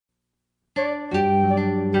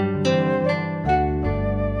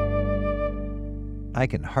I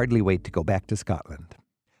can hardly wait to go back to Scotland.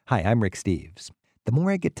 Hi, I'm Rick Steves. The more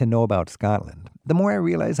I get to know about Scotland, the more I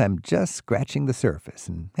realize I'm just scratching the surface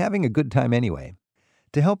and having a good time anyway.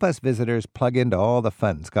 To help us visitors plug into all the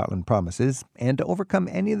fun Scotland promises and to overcome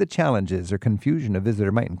any of the challenges or confusion a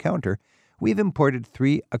visitor might encounter, we've imported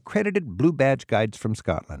 3 accredited Blue Badge guides from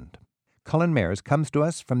Scotland. Cullen Mayers comes to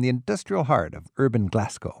us from the industrial heart of urban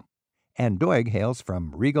Glasgow. Anne Doig hails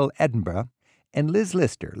from regal Edinburgh, and Liz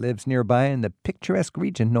Lister lives nearby in the picturesque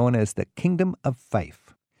region known as the Kingdom of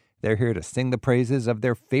Fife. They're here to sing the praises of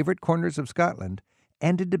their favorite corners of Scotland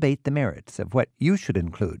and to debate the merits of what you should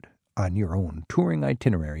include on your own touring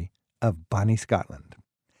itinerary of bonny Scotland.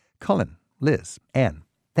 Cullen, Liz, Anne,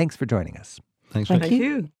 thanks for joining us. Thank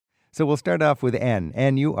you. So we'll start off with Anne.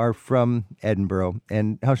 Anne, you are from Edinburgh,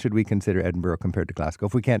 and how should we consider Edinburgh compared to Glasgow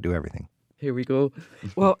if we can't do everything? Here we go.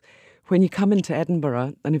 Well, when you come into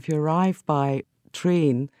Edinburgh, and if you arrive by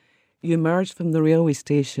train, you emerge from the railway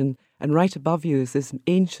station, and right above you is this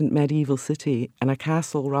ancient medieval city and a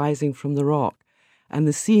castle rising from the rock. And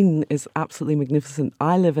the scene is absolutely magnificent.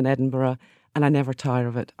 I live in Edinburgh, and I never tire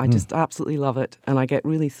of it. I just absolutely love it, and I get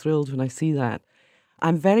really thrilled when I see that.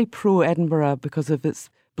 I'm very pro-Edinburgh because of its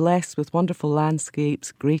blessed with wonderful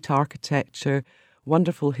landscapes, great architecture,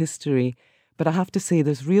 wonderful history. But I have to say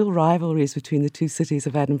there's real rivalries between the two cities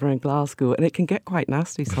of Edinburgh and Glasgow, and it can get quite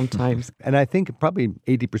nasty sometimes. And I think probably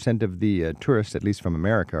 80% of the tourists, at least from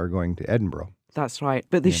America, are going to Edinburgh. That's right.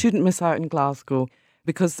 But they shouldn't miss out in Glasgow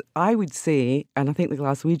because I would say, and I think the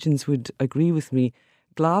Glaswegians would agree with me,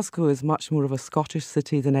 Glasgow is much more of a Scottish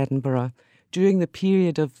city than Edinburgh. During the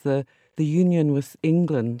period of the union with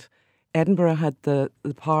England, Edinburgh had the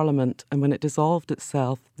Parliament, and when it dissolved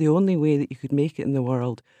itself, the only way that you could make it in the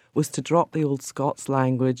world was to drop the old Scots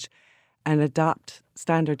language and adapt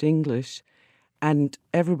standard English. And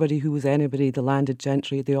everybody who was anybody, the landed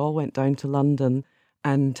gentry, they all went down to London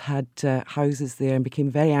and had houses there and became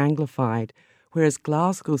very Anglified, whereas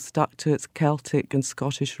Glasgow stuck to its Celtic and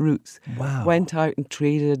Scottish roots, went out and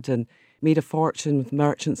traded and made a fortune with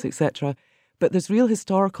merchants, etc. But there's real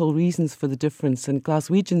historical reasons for the difference, and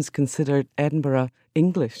Glaswegians considered Edinburgh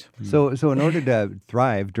English. So in order to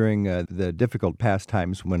thrive during the difficult past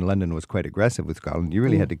times when London was quite aggressive with Scotland, you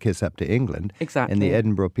really had to kiss up to England. Exactly. And the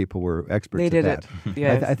Edinburgh people were experts at that. They did it,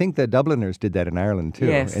 yes. I think the Dubliners did that in Ireland too.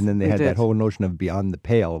 Yes, and then they had did. that whole notion of beyond the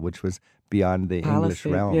pale, which was beyond the English Palace,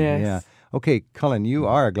 realm. yes. Yeah. Okay, Cullen, you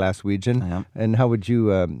are a Glaswegian. I am. And how would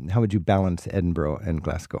you balance Edinburgh and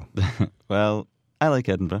Glasgow? Well, I like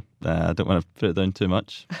Edinburgh. I don't want to put it down too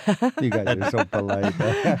much. You guys are so polite.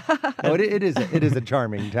 It is a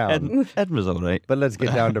charming town. Edinburgh's all right. But let's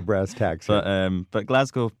get down to brass tacks. But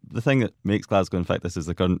Glasgow, the thing that makes Glasgow, in fact, this is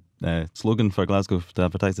the current slogan for Glasgow to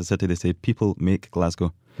advertise the city. They say, people make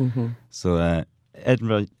Glasgow. Mm-hmm. So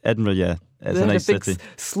Edinburgh, yeah, it's a nice city.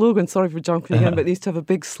 Slogan, sorry for jumping in, but they used to have a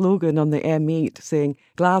big slogan on the M8 saying,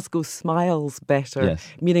 Glasgow smiles better,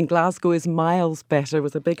 meaning Glasgow is miles better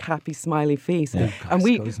with a big happy smiley face. Yeah. And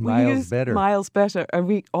we Glasgow's used miles better, and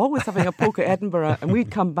we always having a poke at Edinburgh, and we'd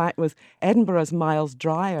come back with Edinburgh's miles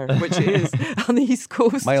drier, which it is on the East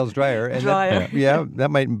Coast. Miles drier. And drier. That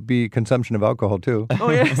might be consumption of alcohol too. Oh,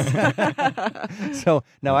 yes. So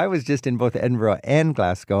now I was just in both Edinburgh and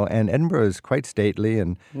Glasgow, and Edinburgh is quite stately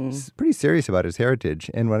and pretty serious about its heritage.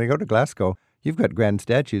 And when I go to Glasgow, you've got grand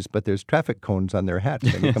statues, but there's traffic cones on their hats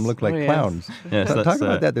that make them look like clowns. Yes, so talk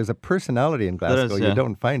about that. There's a personality in Glasgow you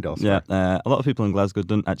don't find elsewhere. Yeah, a lot of people in Glasgow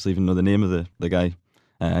don't actually even know the name of the guy.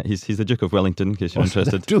 He's the Duke of Wellington, in case you're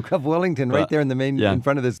interested. The Duke of Wellington, right there in the main, in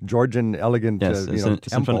front of this Georgian, elegant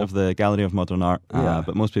it's in front of the Gallery of Modern Art.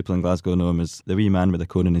 But most people in Glasgow know him as the wee man with a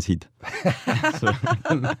cone in his head.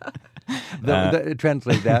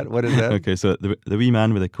 Translate that. What is that? Okay, so the wee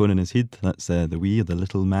man with a cone in his head, that's the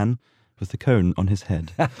little man with the cone on his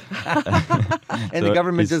head. And the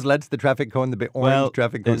government just lets the traffic cone, the big orange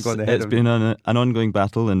traffic cone, go on the head. It's been an ongoing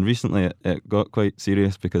battle, and recently it got quite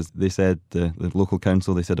serious because they said, the local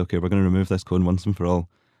council, they said, okay, we're going to remove this cone once and for all.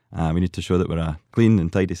 We need to show that we're a clean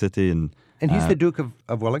and tidy city. And he's the Duke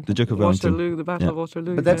of Wellington? The Duke of Wellington. Waterloo, the Battle of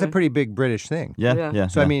Waterloo. But that's a pretty big British thing. Yeah.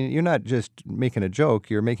 So, I mean, you're not just making a joke,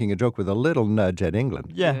 you're making a joke with a little nudge at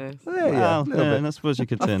England. Yeah. I suppose you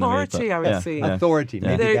could say authority, I would say. Authority,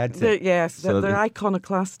 maybe that's it. Yes, they're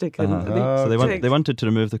iconoclastic. So they wanted to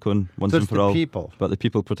remove the cone once and for all. People. But the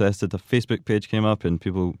people protested. A Facebook page came up, and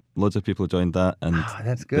loads of people joined that, and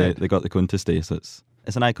that's good. They got the cone to stay. So it's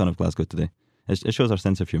an icon of Glasgow today. It shows our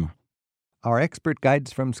sense of humour. Our expert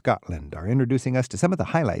guides from Scotland are introducing us to some of the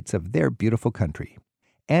highlights of their beautiful country.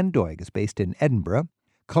 Anne Doig is based in Edinburgh,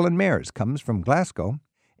 Cullen Mayers comes from Glasgow,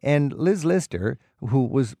 and Liz Lister, who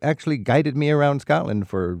was actually guided me around Scotland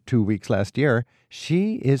for 2 weeks last year.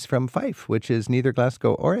 She is from Fife, which is neither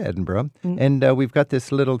Glasgow or Edinburgh. And we've got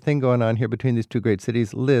this little thing going on here between these two great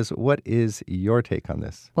cities. Liz, what is your take on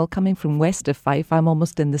this? Well, coming from west of Fife, I'm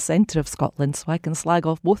almost in the centre of Scotland, so I can slag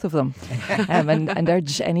off both of them and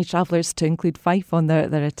urge any travellers to include Fife on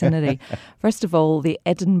their itinerary. First of all, the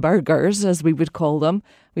Edinburghers, as we would call them,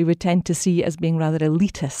 we would tend to see as being rather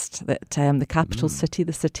elitist, that the capital city,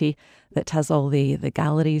 the city that has all the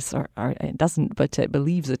galleries, or it doesn't, but it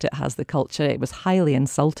believes that it has the culture. It was highly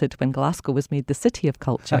insulted when Glasgow was made the city of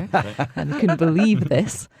culture, and couldn't believe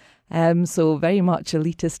this. So very much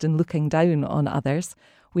elitist and looking down on others.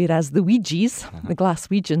 Whereas the Ouijies, the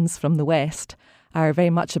Glaswegians from the west, are very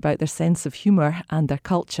much about their sense of humour and their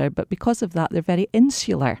culture, but because of that, they're very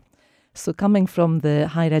insular. So coming from the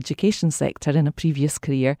higher education sector in a previous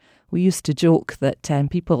career, we used to joke that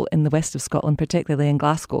people in the west of Scotland, particularly in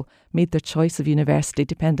Glasgow, made their choice of university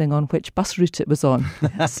depending on which bus route it was on.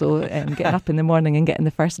 So getting up in the morning and getting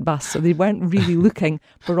the first bus. So they weren't really looking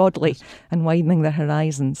broadly and widening their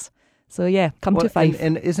horizons. So yeah, come to Fife.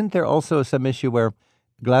 And isn't there also some issue where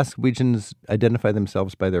Glaswegians identify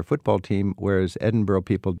themselves by their football team, whereas Edinburgh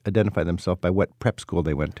people identify themselves by what prep school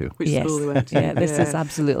they went to? Which school they went to. Yeah, this is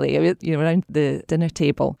absolutely, around the dinner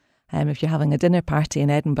table. If you're having a dinner party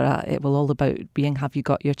in Edinburgh, it will all about being, have you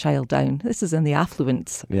got your child down? This is in the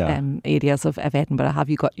affluent areas of Edinburgh. Have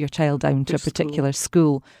you got your child down to a particular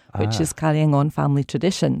school, which is carrying on family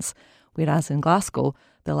traditions? Whereas in Glasgow,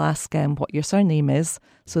 they'll ask what your surname is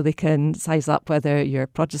so they can size up whether you're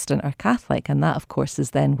Protestant or Catholic. And that, of course,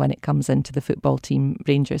 is then when it comes into the football team,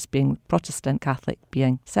 Rangers being Protestant, Catholic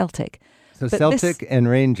being Celtic. So but Celtic and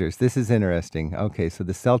Rangers, this is interesting. Okay, so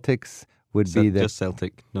the Celtics would be the... Just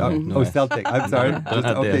Celtic. No, Celtic. I'm sorry.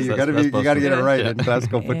 You got to get it right in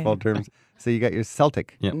Glasgow football terms. So you got your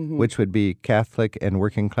Celtic, which would be Catholic and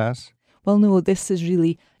working class? Well, no, this is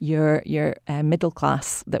really your middle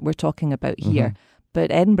class that we're talking about here. But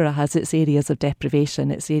Edinburgh has its areas of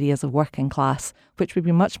deprivation, its areas of working class, which would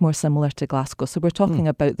be much more similar to Glasgow. So we're talking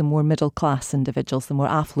about the more middle class individuals, the more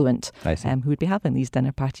affluent, who would be having these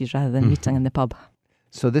dinner parties rather than meeting in the pub.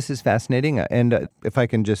 So this is fascinating. And if I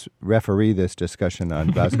can just referee this discussion on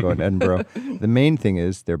Glasgow and Edinburgh, the main thing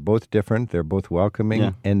is they're both different, they're both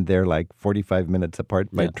welcoming, and they're like 45 minutes apart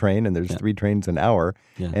by train, and there's 3 trains an hour.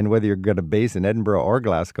 And whether you're going to base in Edinburgh or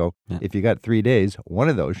Glasgow, if you got 3 days, one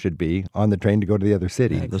of those should be on the train to go to the other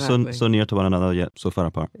city. Exactly. They're so near to one another, yet so far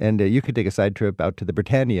apart. And you could take a side trip out to the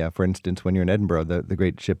Britannia, for instance, when you're in Edinburgh, the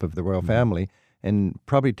great ship of the royal family, and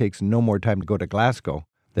probably takes no more time to go to Glasgow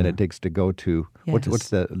than it takes to go to what's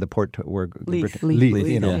the port where Leith.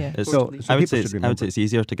 You know. So I would say it's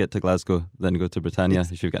easier to get to Glasgow than go to Britannia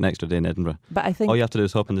if you've got an extra day in Edinburgh. But I think all you have to do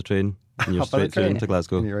is hop on the train and you're straight through into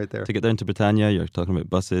Glasgow. And you're right there. To get down to Britannia, you're talking about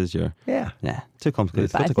buses. Too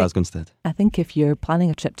complicated. Go to Glasgow instead. I think if you're planning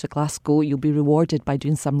a trip to Glasgow, you'll be rewarded by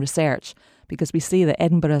doing some research. Because we say that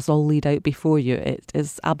Edinburgh is all laid out before you. It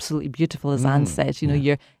is absolutely beautiful, as Anne said.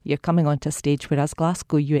 You're coming onto a stage, whereas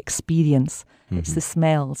Glasgow you experience. It's the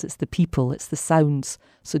smells, it's the people, it's the sounds.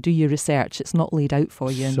 So do your research. It's not laid out for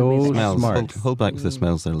you. So smart. Hold back with the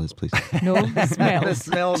smells there, Liz, please. No, the smells. The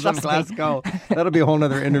smells of Glasgow. That'll be a whole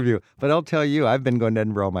other interview. But I'll tell you, I've been going to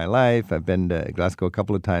Edinburgh all my life. I've been to Glasgow a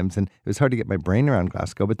couple of times, and it was hard to get my brain around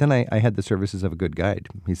Glasgow. But then I had the services of a good guide.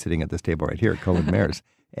 He's sitting at this table right here, Colin Mayers.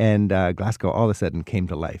 And Glasgow all of a sudden came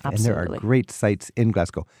to life. Absolutely. And there are great sites in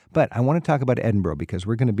Glasgow. But I want to talk about Edinburgh because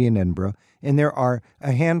we're going to be in Edinburgh. And there are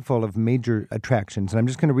a handful of major attractions. And I'm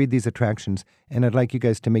just going to read these attractions. And I'd like you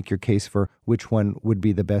guys to make your case for which one would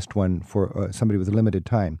be the best one for somebody with a limited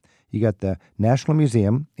time. You got the National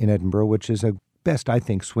Museum in Edinburgh, which is a best, I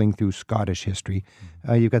think, swing through Scottish history.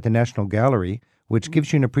 You've got the National Gallery, which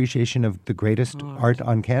gives you an appreciation of the greatest art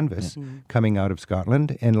on canvas coming out of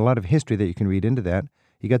Scotland. And a lot of history that you can read into that.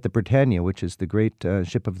 You got the Britannia, which is the great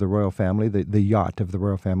ship of the royal family, the yacht of the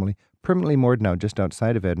royal family, permanently moored now just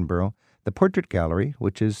outside of Edinburgh. The Portrait Gallery,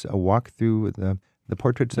 which is a walk through the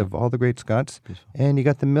portraits of all the great Scots. Beautiful. And you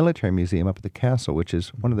got the Military Museum up at the castle, which is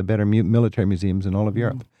one of the better military museums in all of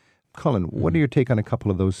Europe. Colin, what are your take on a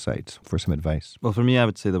couple of those sites for some advice? Well, for me, I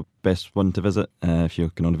would say the best one to visit, if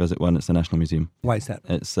you can only visit one, it's the National Museum. Why is that?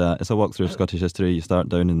 It's a walk through of Scottish history. You start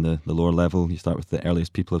down in the lower level. You start with the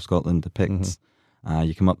earliest people of Scotland, the Picts.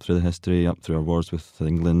 You come up through the history, up through our wars with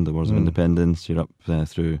England, the Wars of Independence. You're up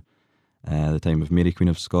through the time of Mary, Queen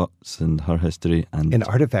of Scots, and her history. And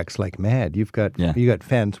artifacts like mad. You got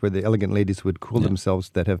fans where the elegant ladies would cool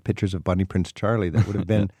themselves that have pictures of Bonnie Prince Charlie that would have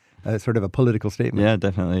been sort of a political statement. Yeah,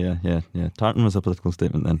 definitely. Yeah. Tartan was a political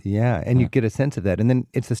statement then. Yeah, and you get a sense of that. And then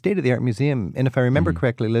it's a state-of-the-art museum. And if I remember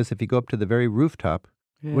correctly, Liz, if you go up to the very rooftop,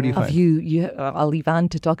 what do you A find? view. I'll leave Anne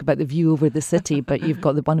to talk about the view over the city, but you've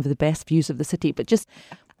got one of the best views of the city. But just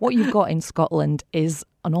what you've got in Scotland is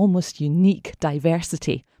an almost unique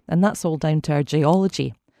diversity, and that's all down to our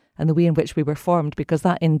geology and the way in which we were formed, because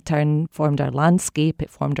that in turn formed our landscape,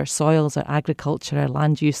 it formed our soils, our agriculture, our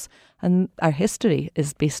land use, and our history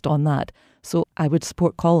is based on that. So I would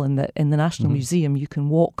support Colin that in the National Museum you can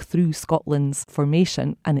walk through Scotland's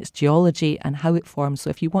formation and its geology and how it forms.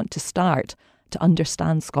 So if you want to start to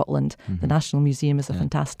understand Scotland, the National Museum is a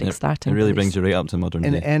fantastic starting It really place. brings you right up to modern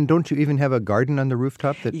day. And don't you even have a garden on the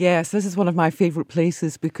rooftop? Yes, this is one of my favourite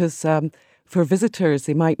places because for visitors,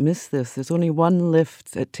 they might miss this. There's only one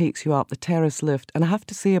lift that takes you up, the terrace lift. And I have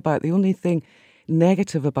to say about the only thing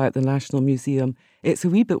negative about the National Museum, it's a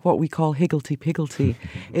wee bit what we call higgledy-piggledy.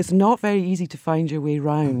 It's not very easy to find your way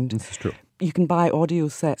round. This is true. You can buy audio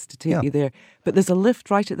sets to take you there. But there's a lift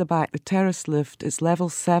right at the back, the terrace lift. It's level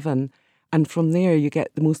 7. And from there, you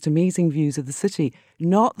get the most amazing views of the city,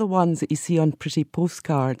 not the ones that you see on pretty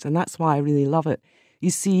postcards. And that's why I really love it. You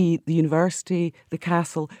see the university, the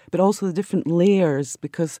castle, but also the different layers,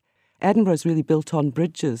 because Edinburgh is really built on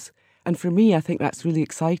bridges. And for me, I think that's really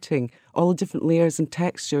exciting, all the different layers and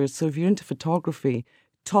textures. So if you're into photography,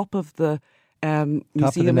 top of the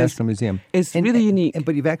National Museum is really unique.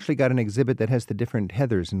 But you've actually got an exhibit that has the different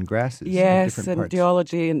heathers and grasses. Yes, different and parts.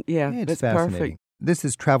 geology, and It's it's fascinating. perfect. This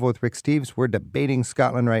is Travel with Rick Steves. We're debating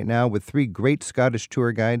Scotland right now with 3 great Scottish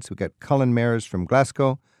tour guides. We've got Colin Mares from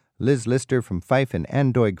Glasgow, Liz Lister from Fife, and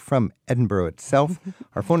Anne Doig from Edinburgh itself.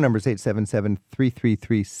 Our phone number is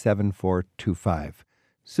 877-333-7425.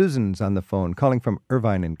 Susan's on the phone, calling from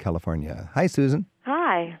Irvine in California. Hi, Susan.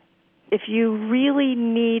 Hi. If you really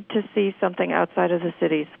need to see something outside of the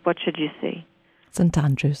cities, what should you see? St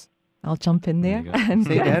Andrews. I'll jump in there. And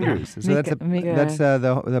St. Andrews. So that's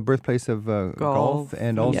the birthplace of golf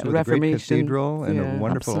and also the great Reformation. cathedral and a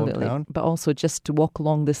wonderful absolutely. old town. But also just to walk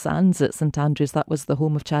along the sands at St Andrews, that was the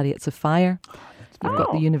home of Chariots of Fire. You've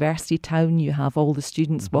got the university town, you have all the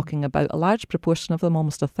students walking about, a large proportion of them,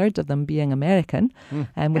 almost a third of them being American,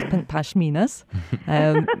 with pink pashminas.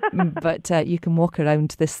 But you can walk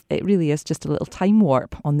around this, it really is just a little time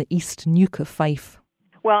warp on the east nuke of Fife.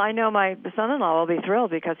 Well, I know my son-in-law will be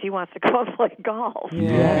thrilled because he wants to go and play golf.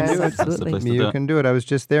 Yes, That's the absolutely. place to do You it. can do it. I was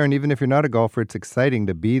just there, and even if you're not a golfer, it's exciting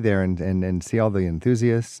to be there and see all the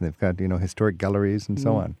enthusiasts. And they've got, historic galleries and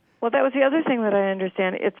so on. Well, that was the other thing that I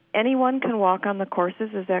understand. It's anyone can walk on the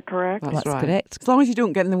courses, is that correct? That's That's right. correct. As long as you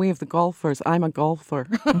don't get in the way of the golfers. I'm a golfer.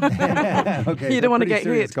 Okay, You don't want to pretty get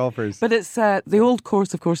serious hit. golfers. But it's the old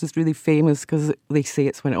course, of course, is really famous because they say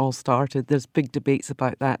it's when it all started. There's big debates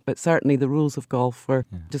about that, but certainly the rules of golf were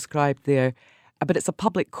described there. But it's a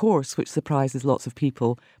public course, which surprises lots of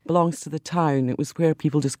people. Belongs to the town. It was where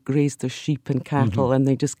people just grazed their sheep and cattle and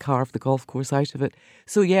they just carved the golf course out of it.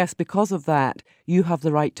 So yes, because of that, you have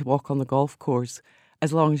the right to walk on the golf course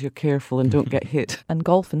as long as you're careful and don't get hit. And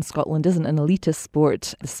golf in Scotland isn't an elitist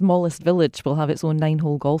sport. The smallest village will have its own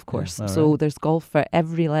 9-hole golf course. So there's golf for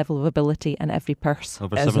every level of ability and every purse.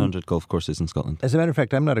 Over 700 golf courses in Scotland. As a matter of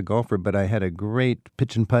fact, I'm not a golfer, but I had a great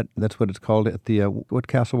pitch and putt. That's what it's called at the what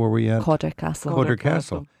castle were we at? Codder Castle. Codder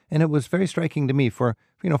Castle. And it was very striking to me. For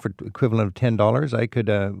equivalent of $10, I could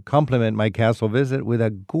complement my castle visit with a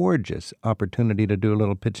gorgeous opportunity to do a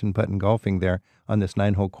little pitch and putt and golfing there on this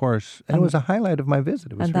 9-hole course. And it was a highlight of my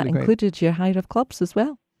visit. It was And really that great. included your hire of clubs as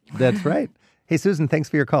well. That's right. Hey, Susan, thanks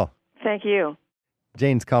for your call. Thank you.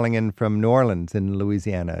 Jane's calling in from New Orleans in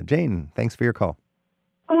Louisiana. Jane, thanks for your call.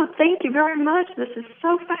 Oh, thank you very much. This is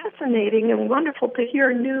so fascinating and wonderful to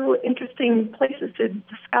hear new, interesting places to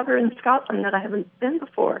discover in Scotland that I haven't been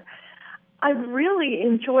before. I really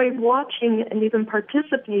enjoyed watching and even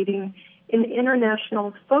participating in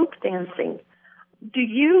international folk dancing. Do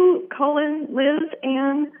you, Colin, Liz,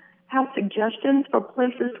 Anne, have suggestions for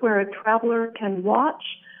places where a traveler can watch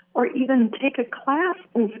or even take a class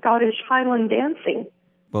in Scottish Highland dancing?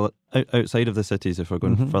 Well, outside of the cities, if we're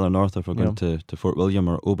going further north, if we're going to Fort William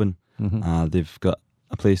or Oban, they've got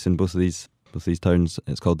a place in both of these towns.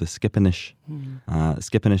 It's called the Skippinish.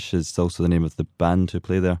 Skippinish is also the name of the band who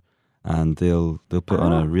play there, and they'll put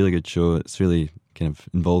on a really good show. It's really kind of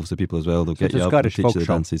involves the people as well. They'll get it's a you up Scottish and teach folk you the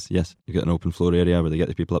show. dances. Yes, you get an open floor area where they get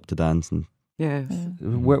the people up to dance. And Yes.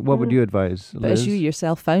 What would you advise, Liz? But as you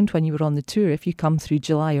yourself found when you were on the tour, if you come through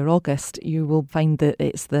July or August, you will find that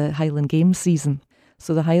it's the Highland Games season.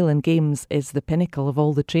 So the Highland Games is the pinnacle of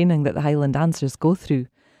all the training that the Highland dancers go through.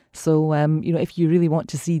 So, if you really want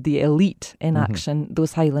to see the elite in action,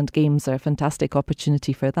 those Highland Games are a fantastic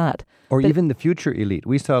opportunity for that. Or even the future elite.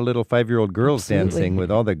 We saw little 5-year-old girls dancing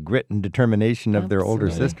with all the grit and determination of their older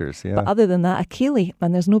sisters. Yeah. But other than that, a céilí,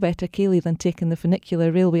 and there's no better céilí than taking the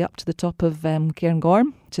funicular railway up to the top of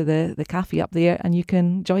Cairngorm, to the cafe up there, and you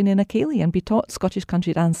can join in a céilí and be taught Scottish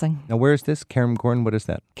country dancing. Now, where is this? Cairngorm, what is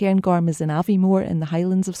that? Cairngorm is in Aviemore in the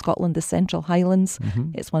Highlands of Scotland, the Central Highlands.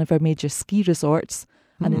 It's one of our major ski resorts.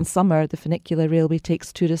 And in summer, the funicular railway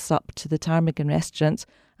takes tourists up to the Ptarmigan restaurant,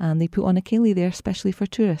 and they put on a céilí there, especially for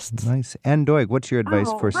tourists. Nice. Anne Doig, what's your advice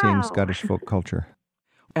for seeing Scottish folk culture?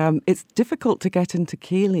 It's difficult to get into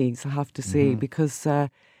céilís, I have to say, because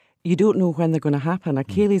you don't know when they're going to happen. A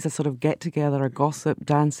céilí's a sort of get-together, a gossip,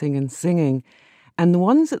 dancing and singing. And the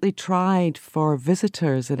ones that they tried for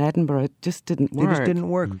visitors in Edinburgh just didn't work. They just didn't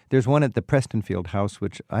work. There's one at the Prestonfield House,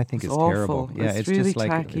 which I think is awful. terrible. Yeah, it's just really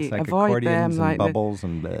like tacky. it's like Avoid accordions them, and bubbles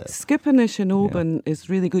and bleh. Skippinish and Oban is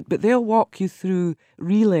really good, but they'll walk you through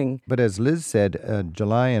reeling. But as Liz said,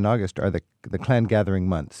 July and August are the clan gathering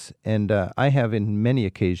months. And I have in many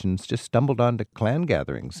occasions just stumbled onto clan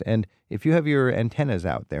gatherings. And if you have your antennas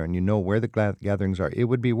out there and you know where the gatherings are, it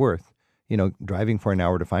would be worth, driving for an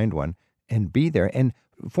hour to find one and be there. And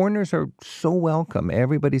foreigners are so welcome.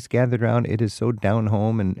 Everybody's gathered around. It is so down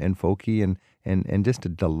home and folky and just a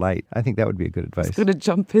delight. I think that would be a good advice. I was going to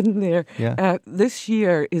jump in there. Yeah. This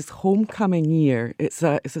year is homecoming year. It's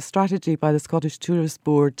a strategy by the Scottish Tourist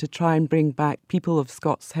Board to try and bring back people of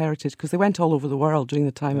Scots heritage, because they went all over the world during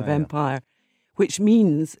the time of Empire, which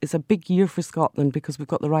means it's a big year for Scotland because we've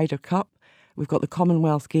got the Ryder Cup, we've got the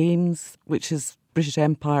Commonwealth Games, which is British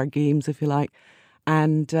Empire Games, if you like,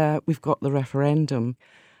 and we've got the referendum.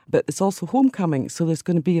 But it's also homecoming, so there's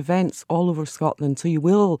going to be events all over Scotland. So you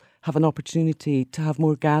will have an opportunity to have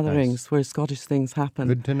more gatherings where Scottish things happen.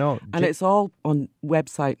 Good to know. And it's all on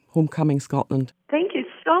website, Homecoming Scotland. Thank you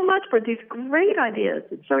so much for these great ideas.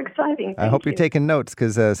 It's so exciting. I hope you're taking notes,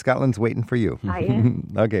 because Scotland's waiting for you. I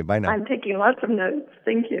am. Okay, bye now. I'm taking lots of notes.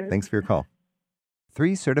 Thank you. Thanks for your call.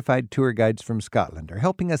 3 certified tour guides from Scotland are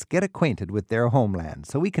helping us get acquainted with their homeland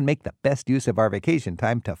so we can make the best use of our vacation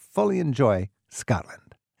time to fully enjoy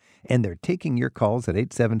Scotland. And they're taking your calls at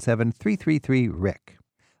 877-333-RIC.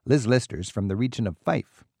 Liz Lister's from the region of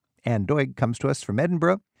Fife. Anne Doig comes to us from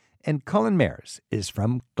Edinburgh. And Colin Mayers is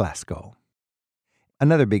from Glasgow.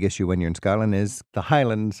 Another big issue when you're in Scotland is the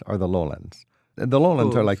Highlands or the Lowlands. The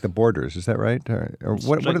Lowlands are like the borders, is that right? Or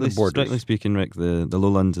what are the borders? Strictly speaking, Rick, the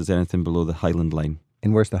Lowlands is anything below the Highland line.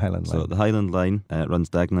 And where's the Highland line? So the Highland line runs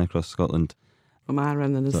diagonally across Scotland. From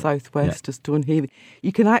Arran in the southwest to Stonehaven.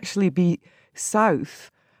 You can actually be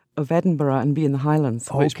south of Edinburgh and be in the Highlands,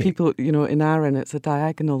 which people, in Arran, it's a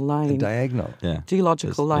diagonal line. A diagonal? Yeah.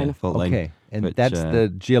 Geological line. Yeah, fault line. Okay, and that's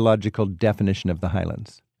the geological definition of the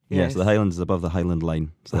Highlands. Yes, the Highlands is above the Highland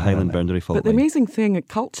line. It's the Highland boundary fault line. But the amazing thing,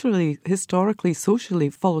 culturally, historically, socially,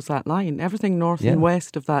 follows that line. Everything north and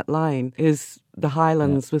west of that line is the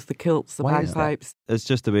Highlands with the kilts, the bagpipes. It's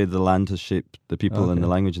just the way the land has shaped the people and the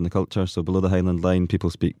language and the culture. So below the Highland line, people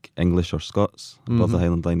speak English or Scots. Above the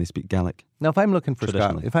Highland line, they speak Gaelic. Now, if I'm looking for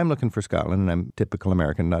Scotland, and I'm typical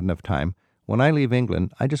American, not enough time, when I leave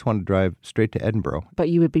England, I just want to drive straight to Edinburgh. But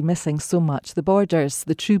you would be missing so much. The borders,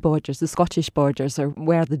 the true borders, the Scottish borders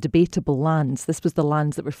were the debatable lands. This was the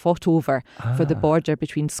lands that were fought over for the border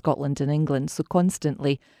between Scotland and England. So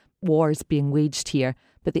constantly wars being waged here.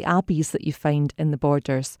 But the abbeys that you find in the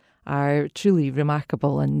borders are truly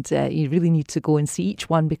remarkable, and you really need to go and see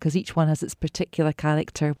each one, because each one has its particular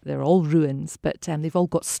character. They're all ruins, but they've all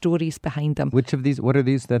got stories behind them. Which of these, what are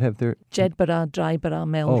these that have their... Jedburgh, Dryborough,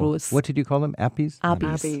 Melrose. What did you call them? Abbeys?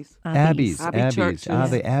 Abbeys. Abbeys.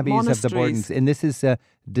 Churches. The abbeys of the borders. And this is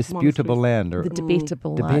disputable land. Or the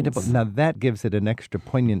debatable lands. Now that gives it an extra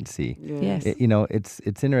poignancy. Yes.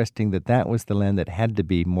 It's interesting that was the land that had to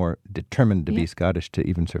be more determined to be Scottish to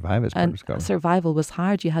even survive as part of Scotland. Survival was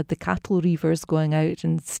hard. You had the cattle reavers going out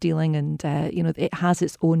and stealing, and it has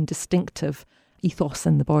its own distinctive ethos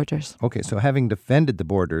in the borders. Okay, so having defended the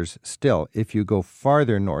borders, still, if you go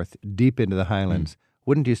farther north, deep into the Highlands,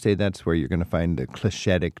 wouldn't you say that's where you're going to find the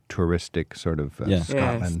clichetic, touristic sort of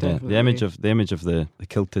Scotland? Yes, the image of the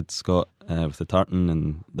kilted Scot with the tartan,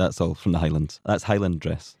 and that's all from the Highlands. That's Highland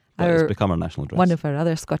dress. It's become our national dress. One of our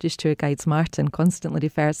other Scottish tour guides, Martin, constantly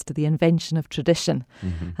refers to the invention of tradition.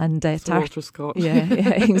 And Walter Scott. Yeah,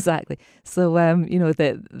 exactly. So,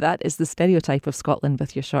 that is the stereotype of Scotland,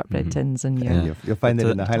 with your shortbread tins and your... You'll find that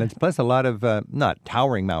in the Highlands. Plus a lot of, not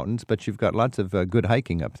towering mountains, but you've got lots of good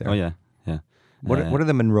hiking up there. Oh, yeah. What are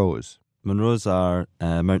the Munros? Munros are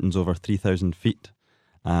mountains over 3,000 feet.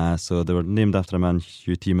 So they were named after a man,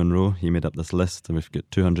 Hugh T. Monroe. He made up this list, and we've got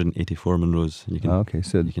 284 Monroes. And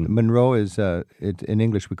So Monroe is, in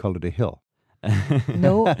English we call it a hill.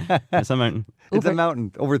 No. It's a mountain. It's a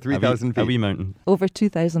mountain, over 3,000 feet. A wee mountain. Over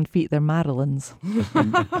 2,000 feet, they're Marilyns.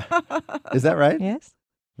 Is that right? Yes.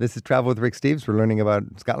 This is Travel with Rick Steves. We're learning about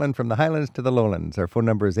Scotland from the Highlands to the Lowlands. Our phone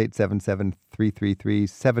number is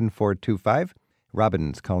 877-333-7425.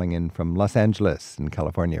 Robin's calling in from Los Angeles in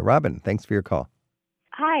California. Robin, thanks for your call.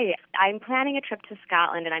 Hi, I'm planning a trip to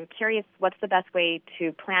Scotland, and I'm curious what's the best way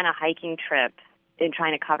to plan a hiking trip in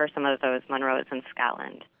trying to cover some of those Munros in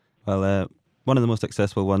Scotland. Well, one of the most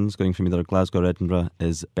accessible ones going from either Glasgow or Edinburgh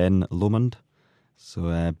is Ben Lomond.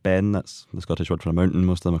 So Ben, that's the Scottish word for a mountain.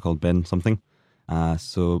 Most of them are called Ben something.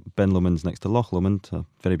 So Ben Lomond's next to Loch Lomond, a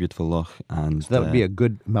very beautiful loch. And so that would be a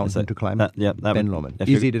good mountain to climb? Ben Lomond.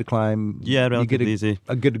 Easy to climb? Yeah, relatively easy.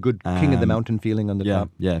 A good king of the mountain feeling on the top?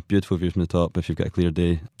 Yeah, beautiful view from the top. If you've got a clear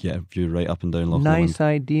day, get a view right up and down Loch Lomond. Nice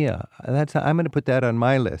idea. I'm going to put that on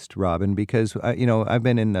my list, Robin, because I've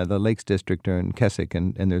been in the Lakes District or in Keswick,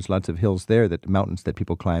 and there's lots of hills there, mountains that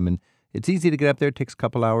people climb, and it's easy to get up there. It takes a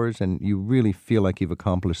couple hours, and you really feel like you've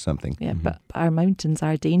accomplished something. Yeah, but our mountains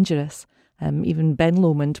are dangerous. Even Ben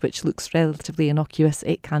Lomond, which looks relatively innocuous,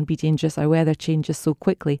 it can be dangerous. Our weather changes so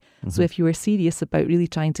quickly. So if you were serious about really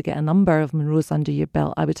trying to get a number of Munros under your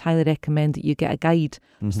belt, I would highly recommend that you get a guide.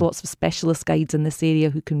 There's lots of specialist guides in this area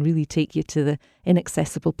who can really take you to the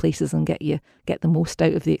inaccessible places and get the most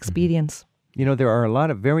out of the experience. There are a lot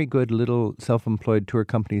of very good little self-employed tour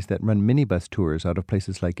companies that run minibus tours out of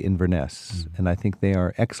places like Inverness. And I think they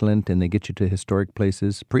are excellent, and they get you to historic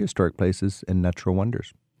places, prehistoric places, and natural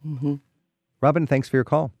wonders. Robin, thanks for your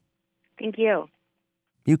call. Thank you.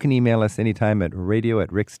 You can email us anytime at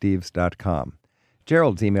radio@ricksteves.com.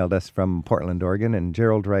 Gerald's emailed us from Portland, Oregon, and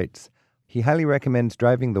Gerald writes, he highly recommends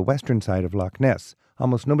driving the western side of Loch Ness.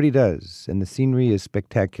 Almost nobody does, and the scenery is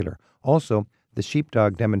spectacular. Also, the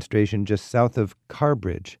sheepdog demonstration just south of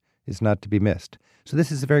Carbridge is not to be missed. So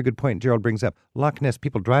this is a very good point Gerald brings up. Loch Ness,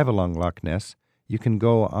 people drive along Loch Ness. You can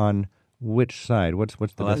go on which side? What's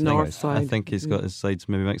the best north side? I think he's got his sides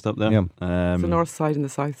maybe mixed up there. Yeah. The north side and the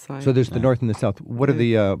south side. So there's the north and the south. What are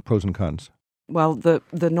the pros and cons? Well,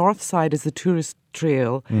 the north side is the tourist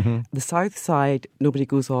trail. The south side, nobody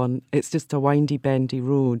goes on. It's just a windy, bendy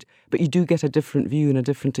road. But you do get a different view and a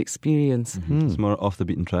different experience. It's more off the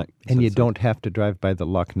beaten track. And you don't have to drive by the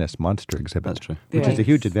Loch Ness Monster exhibit. That's true. Which is a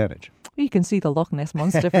huge advantage. You can see the Loch Ness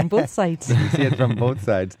Monster from both sides. You see it from both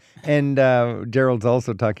sides. And Gerald's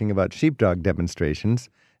also talking about sheepdog demonstrations.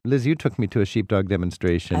 Liz, you took me to a sheepdog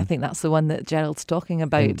demonstration. I think that's the one that Gerald's talking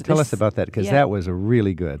about. And tell us about that, because that was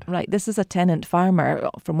really good. Right, this is a tenant farmer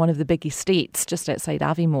from one of the big estates just outside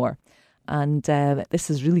Aviemore. And this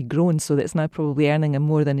has really grown so that it's now probably earning him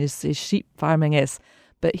more than his sheep farming is.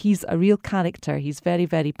 But he's a real character. He's very,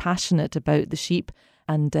 very passionate about the sheep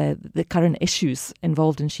and the current issues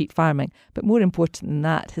involved in sheep farming. But more important than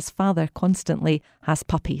that, his father constantly has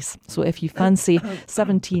puppies. So if you fancy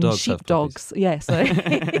 17 sheepdogs... Yes.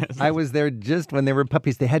 I was there just when they were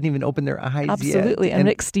puppies. They hadn't even opened their eyes yet. Absolutely. And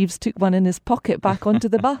Rick Steves took one in his pocket back onto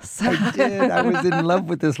the bus. I did. I was in love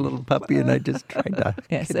with this little puppy, and I just tried to...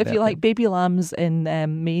 Yes, if you like baby lambs in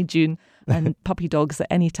May, June, and puppy dogs at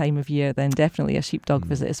any time of year, then definitely a sheepdog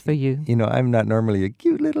visit is for you. I'm not normally a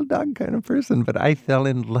cute little dog kind of person, but I fell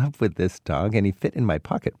in love with this dog, and he fit in my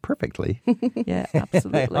pocket perfectly. Yeah,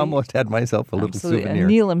 absolutely. I almost had myself a little souvenir. And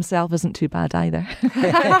Neil himself isn't too bad either.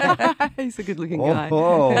 He's a good-looking guy.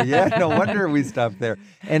 Oh, yeah. No wonder we stopped there.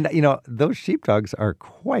 And, those sheepdogs are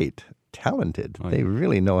quite talented. They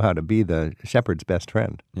really know how to be the shepherd's best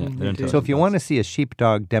friend. Yeah, so if you want to see a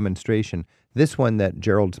sheepdog demonstration, this one that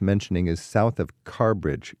Gerald's mentioning is south of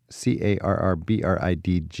Carbridge,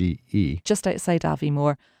 Carrbridge. Just outside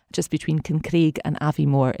Aviemore, just between Kincraig and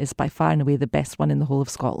Aviemore, is by far and away the best one in the whole of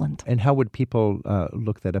Scotland. And how would people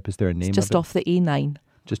look that up? Is there a name It's just off the A9.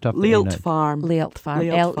 Just off the Lealt A9. Farm. Lealt Farm.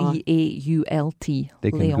 Leault.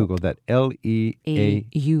 They can Google that. Leault.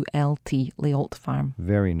 Lealt Farm.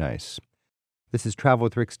 Very nice. This is Travel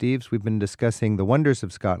with Rick Steves. We've been discussing the wonders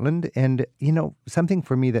of Scotland. And, something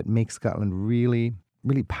for me that makes Scotland really,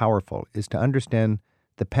 really powerful is to understand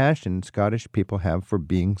the passion Scottish people have for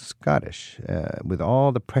being Scottish, with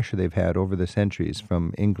all the pressure they've had over the centuries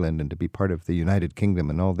from England and to be part of the United Kingdom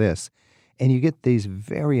and all this. And you get these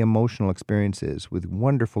very emotional experiences with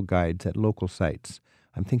wonderful guides at local sites.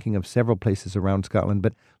 I'm thinking of several places around Scotland,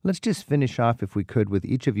 but let's just finish off, if we could, with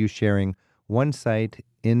each of you sharing one site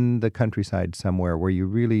in the countryside somewhere where you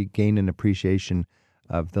really gain an appreciation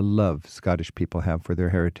of the love Scottish people have for their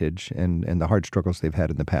heritage and the hard struggles they've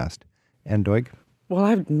had in the past. And Doig? Well,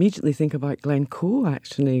 I would immediately think about Glencoe,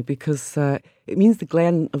 actually, because it means the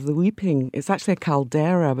Glen of the Weeping. It's actually a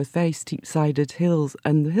caldera with very steep-sided hills,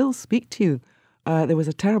 and the hills speak to you. There was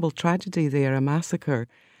a terrible tragedy there, a massacre,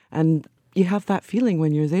 and you have that feeling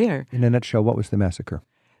when you're there. In a nutshell, what was the massacre?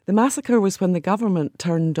 The massacre was when the government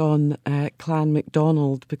turned on Clan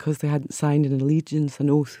MacDonald because they hadn't signed an allegiance, an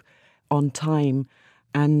oath on time.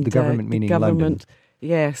 And The government meaning London?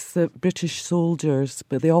 Yes, the British soldiers,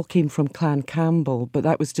 but they all came from Clan Campbell, but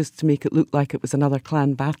that was just to make it look like it was another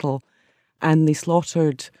clan battle. And they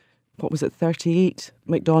slaughtered, 38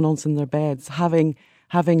 MacDonalds in their beds, having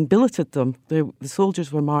billeted them. The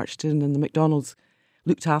soldiers were marched in and the MacDonalds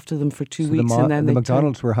looked after them for 2 weeks. And then the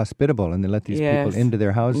MacDonalds were hospitable and they let these people into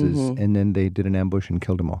their houses and then they did an ambush and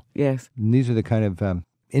killed them all. Yes. And these are the kind of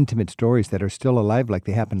intimate stories that are still alive like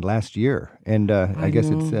they happened last year. And I guess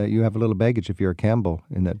it's you have a little baggage if you're a Campbell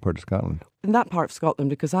in that part of Scotland. In that part of Scotland,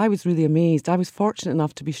 because I was really amazed. I was fortunate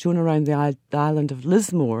enough to be shown around the island of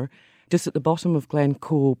Lismore, just at the bottom of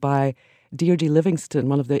Glencoe, by Deirdre Livingston,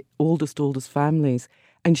 one of the oldest families.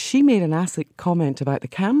 And she made an acid comment about the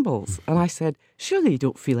Campbells. And I said, surely you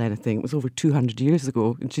don't feel anything. It was over 200 years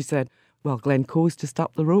ago. And she said, well, Glencoe's just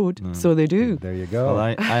up the road. So they do. There you go.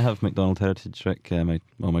 Well, I have MacDonald heritage, Rick.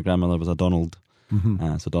 My grandmother was a Donald.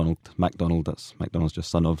 So Donald MacDonald, that's MacDonald's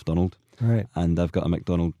just son of Donald. Right. And I've got a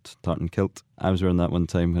MacDonald tartan kilt. I was wearing that one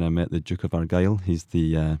time when I met the Duke of Argyll. He's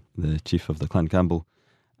the chief of the Clan Campbell.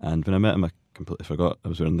 And when I met him, I completely forgot I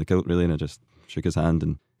was wearing the kilt, really, and I just shook his hand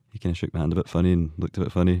and he kind of shook my hand a bit funny and looked a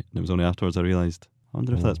bit funny. And it was only afterwards I realised, I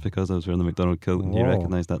wonder if that's because I was wearing the MacDonald kilt and he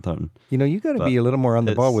recognised that tartan. You know, you got to be a little more on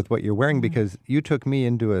the ball with what you're wearing, because you took me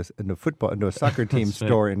into a soccer team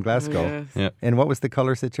store in Glasgow. Yeah. And what was the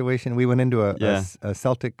colour situation? We went into a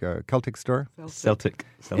Celtic store. Celtic.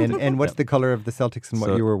 And what's the colour of the Celtics and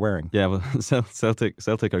what you were wearing? Yeah, well,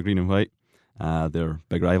 Celtic are green and white. They're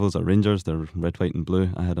big rivals are Rangers. They're red, white, and blue.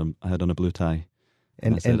 I had on a blue tie.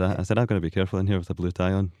 And I said, I've got to be careful in here with a blue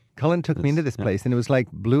tie on. Cullen took me into this place, and it was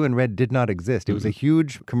like blue and red did not exist. It was a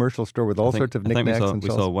huge commercial store with all sorts of knickknacks and we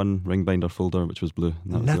saw one ring binder folder which was blue.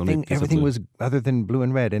 And that was the only piece everything of blue. was other than blue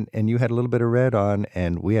and red, and you had a little bit of red on,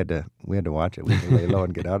 and we had to watch it. We had to lay low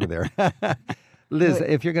and get out of there. Liz,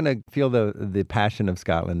 if you're going to feel the passion of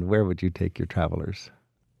Scotland, where would you take your travellers?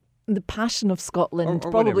 The passion of Scotland,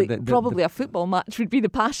 or probably whatever, probably a football match would be the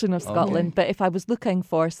passion of Scotland. But if I was looking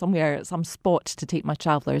for some spot to take my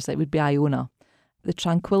travellers, it would be Iona. The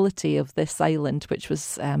tranquility of this island, which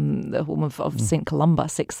was the home of St Columba,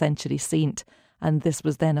 6th century saint, and this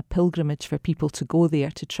was then a pilgrimage for people to go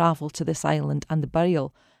there, to travel to this island, and the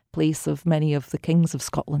burial place of many of the kings of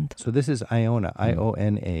Scotland. So this is Iona,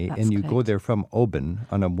 I-O-N-A, and you go there from Oban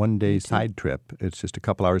on a one-day side trip. It's just a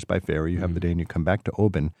couple hours by ferry. You have the day and you come back to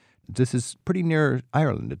Oban. This is pretty near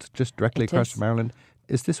Ireland. It's just directly across from Ireland.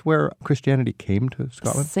 Is this where Christianity came to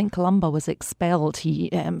Scotland? St Columba was expelled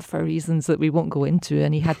for reasons that we won't go into,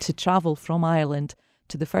 and he had to travel from Ireland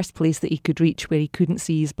to the first place that he could reach where he couldn't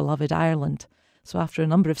see his beloved Ireland. So after a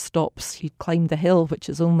number of stops, he climbed the hill, which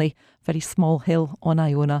is only a very small hill on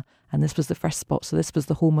Iona, and this was the first spot. So this was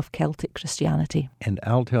the home of Celtic Christianity. And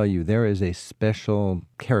I'll tell you, there is a special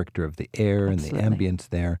character of the air and the ambience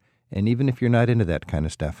there. And even if you're not into that kind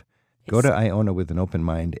of stuff, go to Iona with an open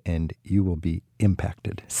mind and you will be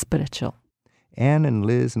impacted. Spiritual. Anne and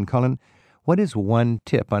Liz and Colin, what is one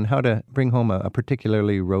tip on how to bring home a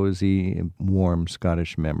particularly rosy, warm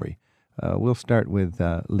Scottish memory? We'll start with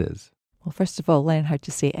Liz. Well, first of all, learn how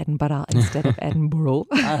to say Edinburgh instead of Edinburgh.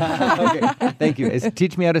 Okay, thank you.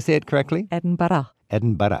 Teach me how to say it correctly. Edinburgh.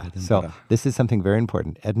 Edinburgh. So this is something very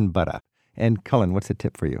important, Edinburgh. And Cullen, what's a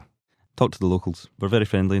tip for you? Talk to the locals. We're very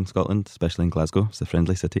friendly in Scotland, especially in Glasgow. It's a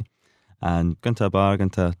friendly city. And go into a bar, go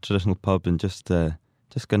into a traditional pub and just go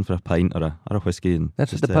in for a pint or a whiskey. And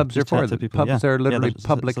that's what the pubs are for. The pubs are literally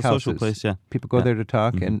public it's a houses. social place, yeah. People go there to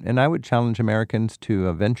talk. And I would challenge Americans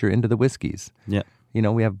to venture into the whiskies. Yeah. You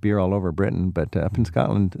know, we have beer all over Britain, but up in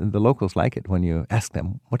Scotland, the locals like it when you ask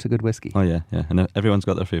them, what's a good whiskey? Oh, yeah. And everyone's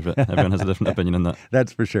got their favourite. Everyone has a different opinion on that.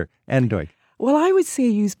 That's for sure. And Doig. Well, I would say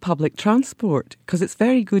use public transport because it's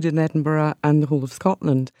very good in Edinburgh and the whole of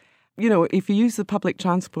Scotland. You know, if you use the public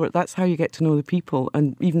transport, that's how you get to know the people,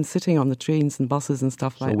 and even sitting on the trains and buses and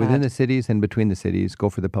stuff like that. So within the cities and between the cities, go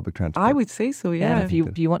for the public transport. I would say so, yeah. If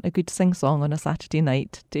you want a good sing-song on a Saturday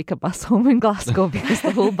night, take a bus home in Glasgow because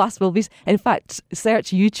the whole bus will be... In fact,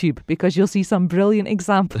 search YouTube because you'll see some brilliant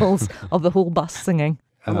examples of the whole bus singing.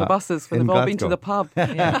 On the buses, when they've all been to the pub.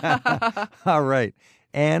 Yeah. All right.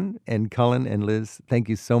 Anne and Cullen and Liz, thank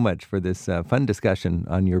you so much for this fun discussion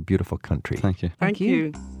on your beautiful country. Thank you. Thank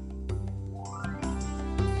you.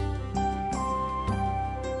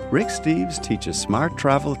 Rick Steves teaches smart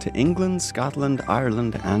travel to England, Scotland,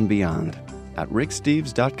 Ireland, and beyond. At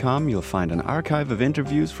ricksteves.com, you'll find an archive of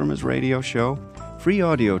interviews from his radio show, free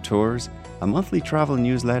audio tours, a monthly travel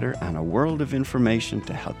newsletter, and a world of information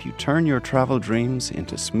to help you turn your travel dreams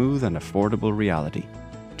into smooth and affordable reality.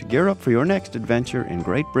 To gear up for your next adventure in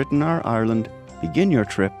Great Britain or Ireland, begin your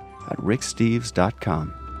trip at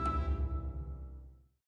ricksteves.com.